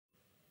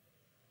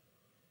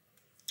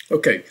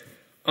Okay,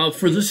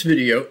 for this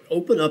video,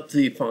 open up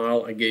the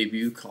file I gave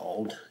you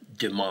called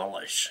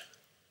demolish.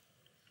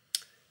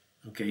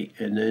 Okay,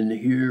 and then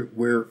here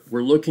we're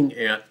looking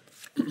at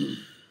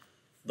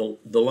the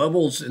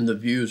levels and the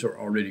views are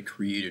already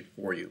created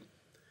for you.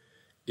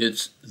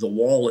 It's the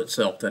wall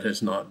itself that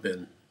has not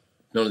been,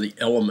 none of the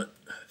element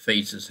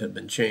faces have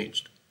been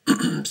changed.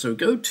 So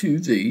go to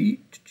the,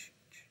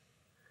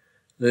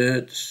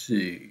 let's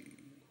see,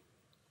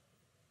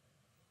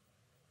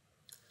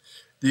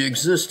 the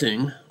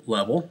existing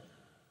level,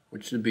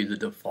 which should be the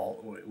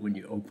default when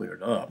you open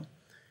it up.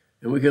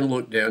 And we can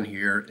look down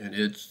here and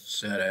it's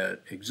set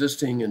at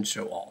existing and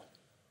show all.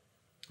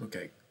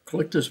 Okay,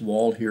 click this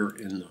wall here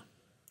in the,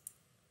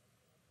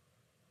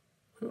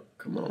 oh,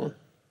 come on.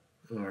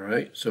 All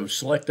right, so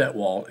select that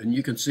wall and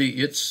you can see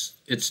it's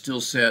still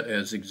set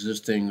as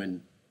existing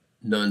and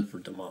none for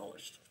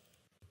demolished.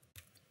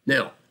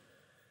 Now,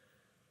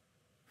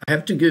 I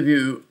have to give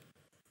you,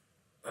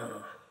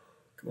 come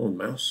on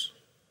mouse,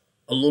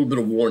 a little bit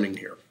of warning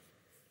here.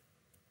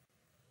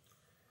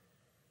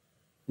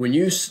 When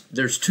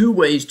there's two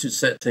ways to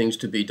set things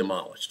to be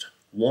demolished.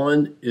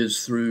 One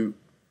is through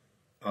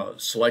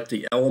select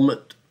the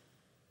element.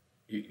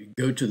 You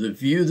go to the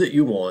view that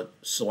you want,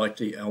 select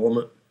the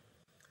element,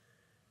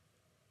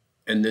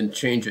 and then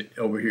change it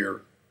over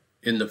here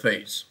in the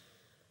face.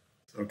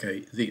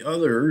 Okay, the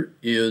other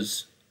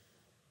is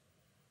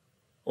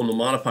on the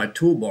modify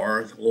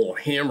toolbar, the little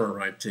hammer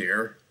right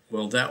there.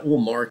 Well, that will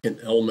mark an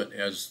element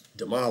as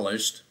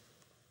demolished.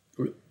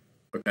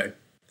 Okay.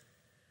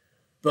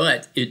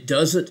 But it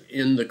does it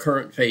in the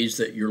current phase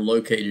that you're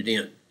located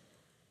in.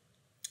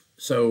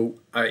 So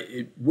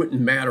it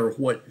wouldn't matter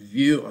what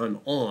view I'm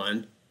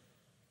on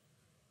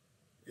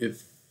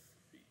if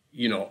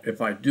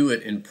I do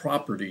it in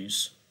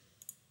properties,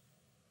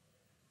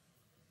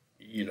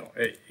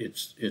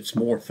 it's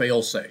more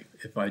fail-safe.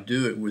 If I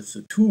do it with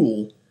the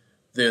tool,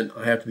 then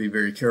I have to be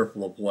very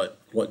careful of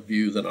what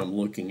view that I'm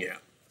looking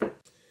at.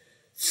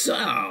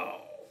 So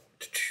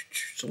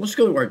let's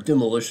go to our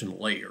demolition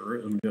layer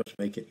and just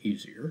make it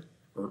easier,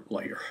 or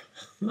layer,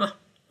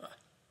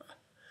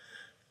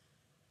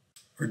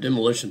 or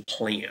demolition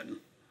plan.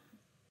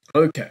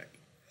 Okay.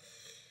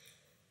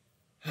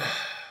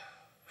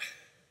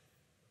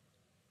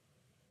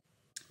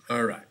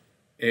 All right.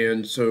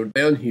 And so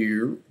down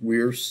here,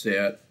 we're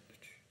set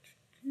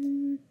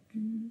new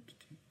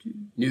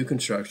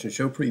construction,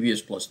 show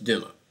previous plus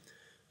demo.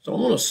 So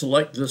I'm going to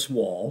select this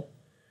wall,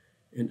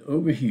 and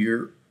over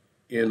here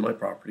in my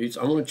properties,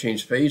 I'm going to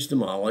change phase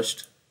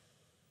demolished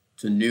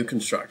to new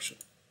construction,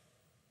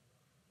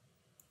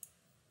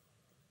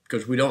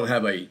 because we don't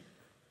have a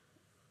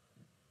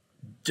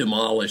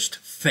demolished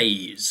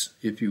phase,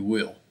 if you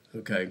will.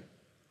 Okay.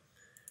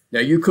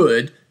 Now you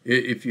could,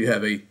 if you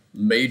have a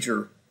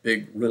major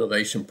big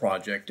renovation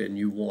project and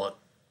you want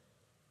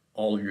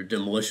all of your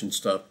demolition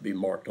stuff to be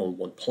marked on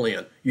one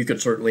plan, you could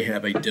certainly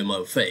have a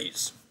demo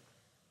phase.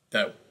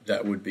 That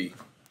would be,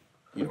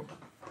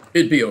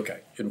 it'd be okay.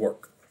 It'd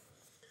work.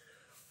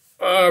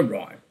 All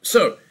right.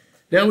 So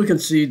now we can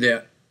see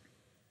that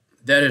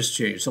has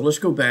changed. So let's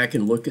go back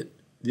and look at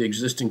the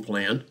existing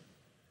plan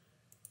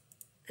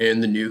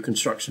and the new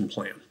construction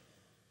plan.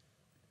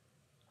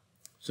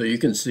 So you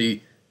can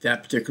see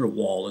that particular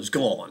wall is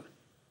gone.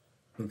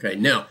 Okay.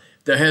 Now,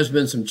 there has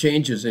been some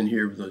changes in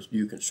here with this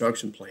new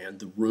construction plan.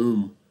 The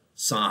room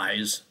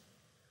size,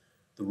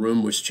 the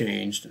room was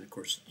changed, and of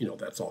course,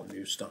 that's all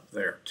new stuff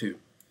there too.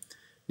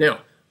 Now,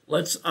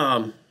 let's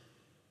go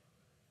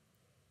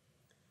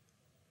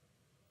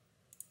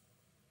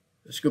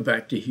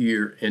back to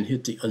here and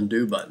hit the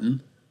undo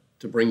button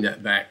to bring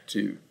that back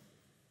to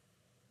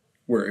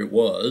where it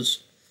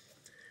was.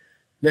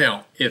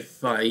 Now,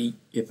 if I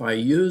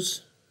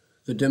use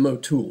the demo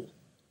tool,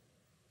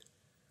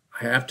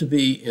 I have to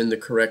be in the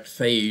correct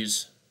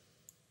phase.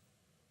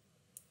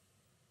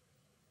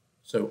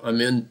 So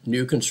I'm in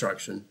new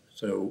construction,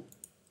 so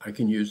I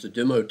can use the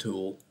demo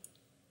tool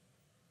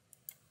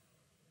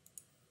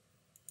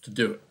to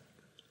do it.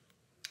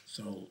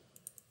 So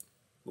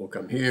we'll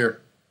come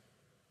here.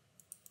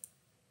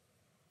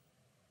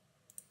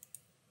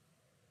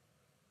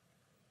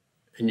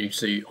 And you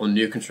see on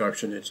new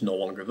construction, it's no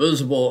longer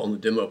visible. On the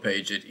demo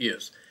page, it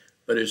is.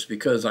 But it's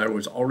because I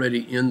was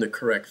already in the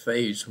correct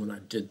phase when I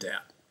did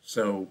that.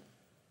 So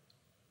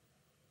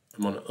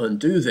I'm going to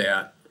undo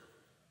that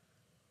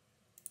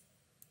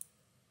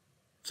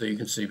so you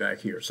can see back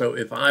here. So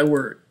if I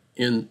were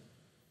in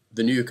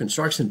the new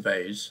construction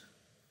phase,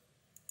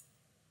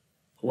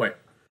 wait,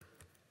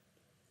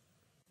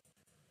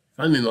 if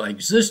I'm in my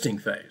existing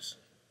phase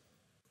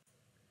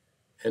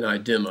and I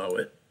demo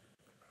it,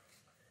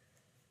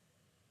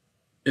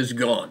 it's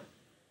gone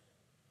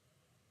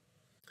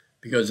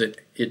because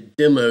it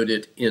demoed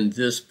it in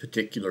this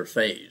particular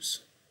phase.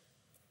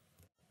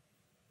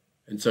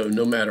 And so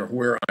no matter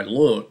where I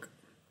look,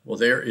 well,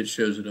 there it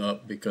shows it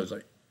up because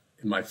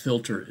my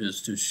filter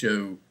is to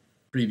show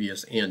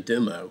previous and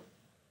demo.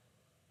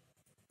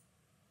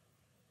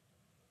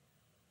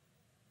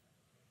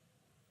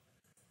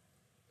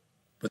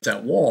 But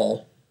that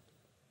wall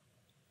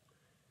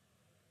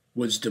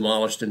was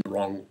demolished in the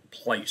wrong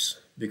place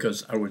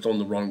because I was on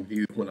the wrong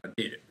view when I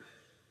did it.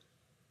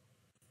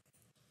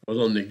 I was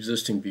on the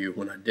existing view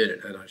when I did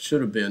it, and I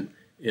should have been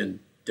in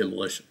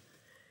demolition.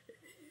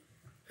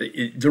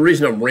 The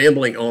reason I'm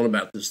rambling on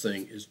about this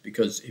thing is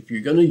because if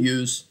you're going to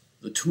use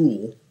the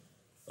tool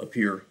up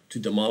here to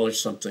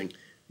demolish something,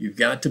 you've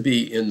got to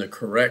be in the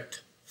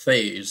correct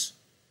phase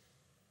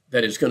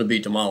that it's going to be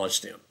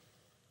demolished in.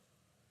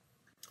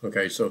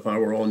 Okay, so if I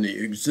were on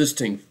the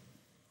existing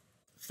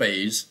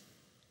phase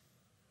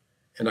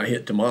and I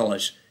hit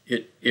demolish,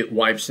 it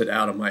wipes it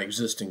out of my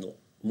existing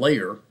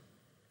layer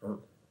or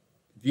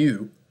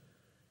view,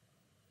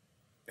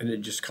 and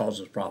it just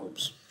causes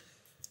problems.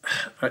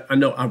 I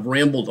know I've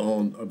rambled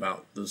on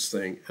about this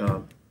thing.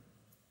 I'm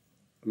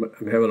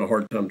having a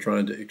hard time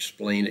trying to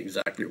explain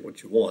exactly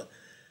what you want.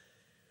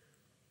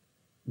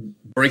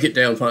 Break it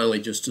down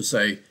finally just to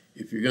say,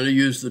 if you're going to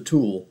use the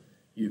tool,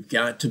 you've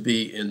got to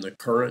be in the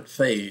current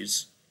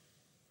phase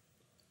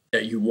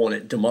that you want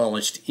it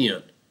demolished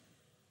in.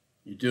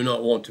 You do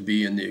not want to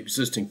be in the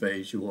existing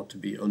phase. You want to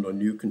be on the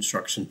new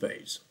construction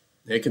phase.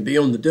 It can be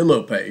on the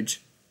demo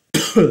page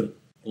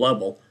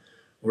level,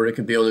 or it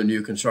can be on the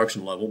new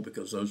construction level,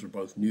 because those are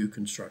both new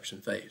construction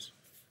phase.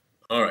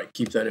 All right,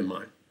 keep that in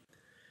mind.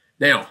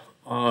 Now,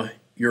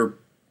 your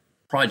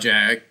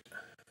project,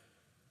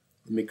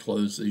 let me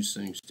close these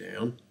things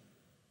down.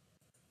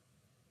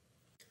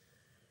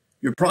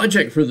 Your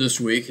project for this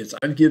week is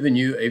I've given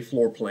you a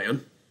floor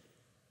plan.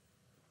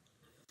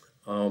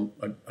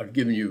 I've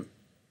given you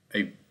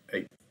a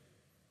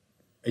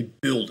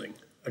building.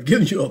 I've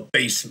given you a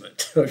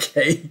basement,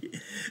 okay?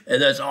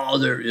 And that's all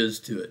there is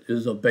to it,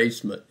 is a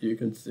basement, you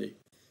can see.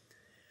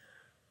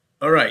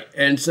 All right,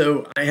 and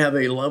so I have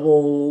a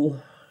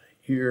level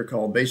here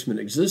called basement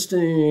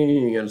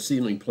existing and a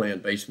ceiling plan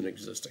basement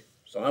existing.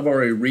 So I've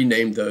already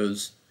renamed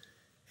those,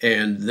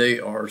 and they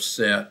are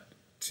set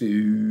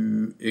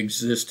to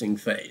existing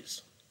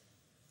phase.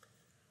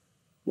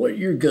 What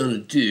you're going to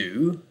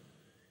do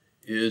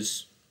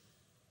is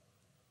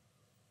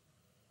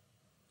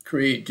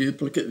create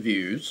duplicate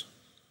views,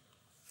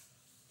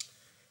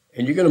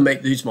 and you're going to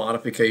make these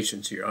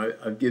modifications here.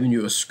 I've given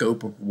you a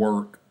scope of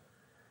work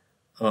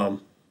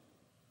of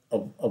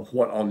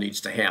what all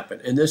needs to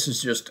happen, and this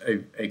is just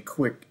a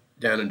quick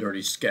down and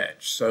dirty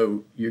sketch.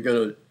 So you're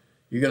going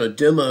to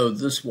demo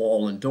this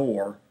wall and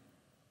door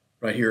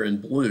right here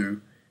in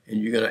blue, and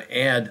you're going to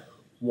add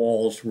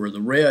walls where the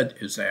red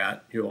is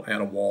at. You'll add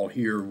a wall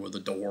here with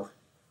a door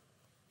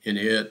in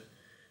it.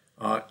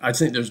 I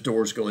think there's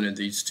doors going in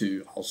these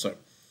two also.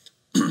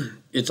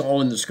 It's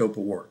all in the scope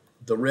of work.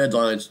 The red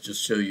lines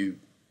just show you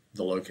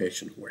the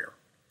location where.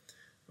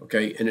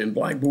 Okay, and in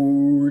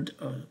Blackboard,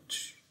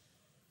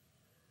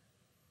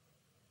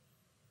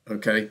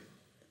 okay.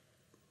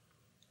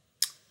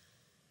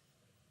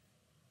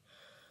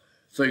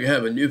 So you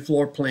have a new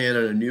floor plan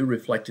and a new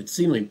reflected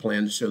ceiling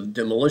plan to show the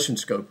demolition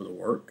scope of the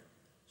work.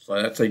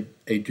 So that's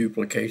a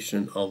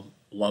duplication of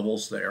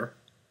levels there.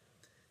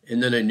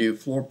 And then a new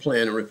floor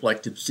plan and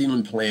reflective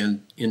ceiling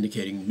plan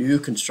indicating new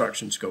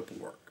construction scope of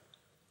work.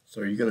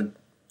 So you're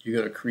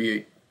gonna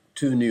create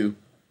two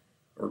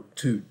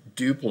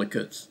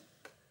duplicates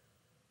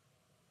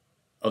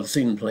of the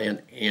ceiling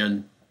plan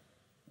and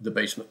the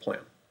basement plan.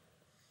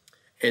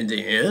 And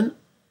then,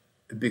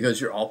 because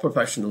you're all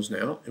professionals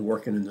now and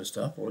working in this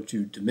stuff, I want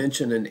you to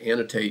dimension and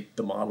annotate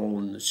the model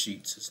and the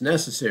sheets as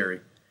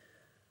necessary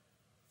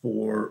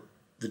for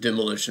the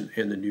demolition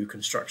and the new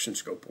construction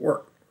scope of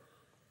work.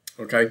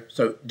 Okay,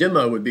 so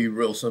demo would be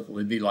real simple.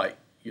 It'd be like,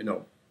 you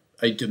know,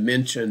 a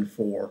dimension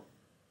for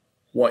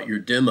what you're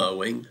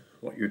demoing,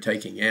 what you're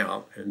taking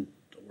out, and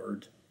the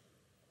word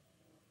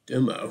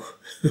demo,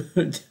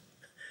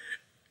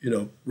 you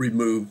know,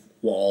 remove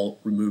wall,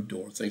 remove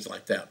door, things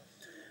like that.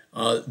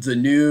 The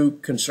new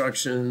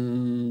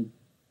construction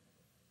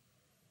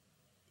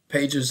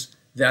pages,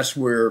 that's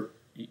where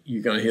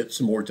you're going to hit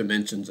some more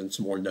dimensions and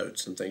some more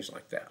notes and things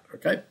like that,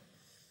 okay?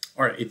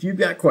 All right, if you've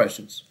got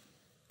questions,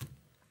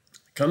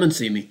 come and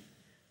see me.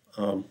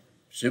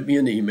 Shoot me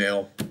an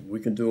email. We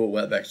can do a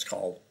WebEx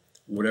call,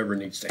 whatever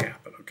needs to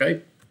happen,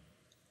 okay?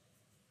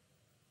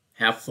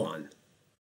 Have fun.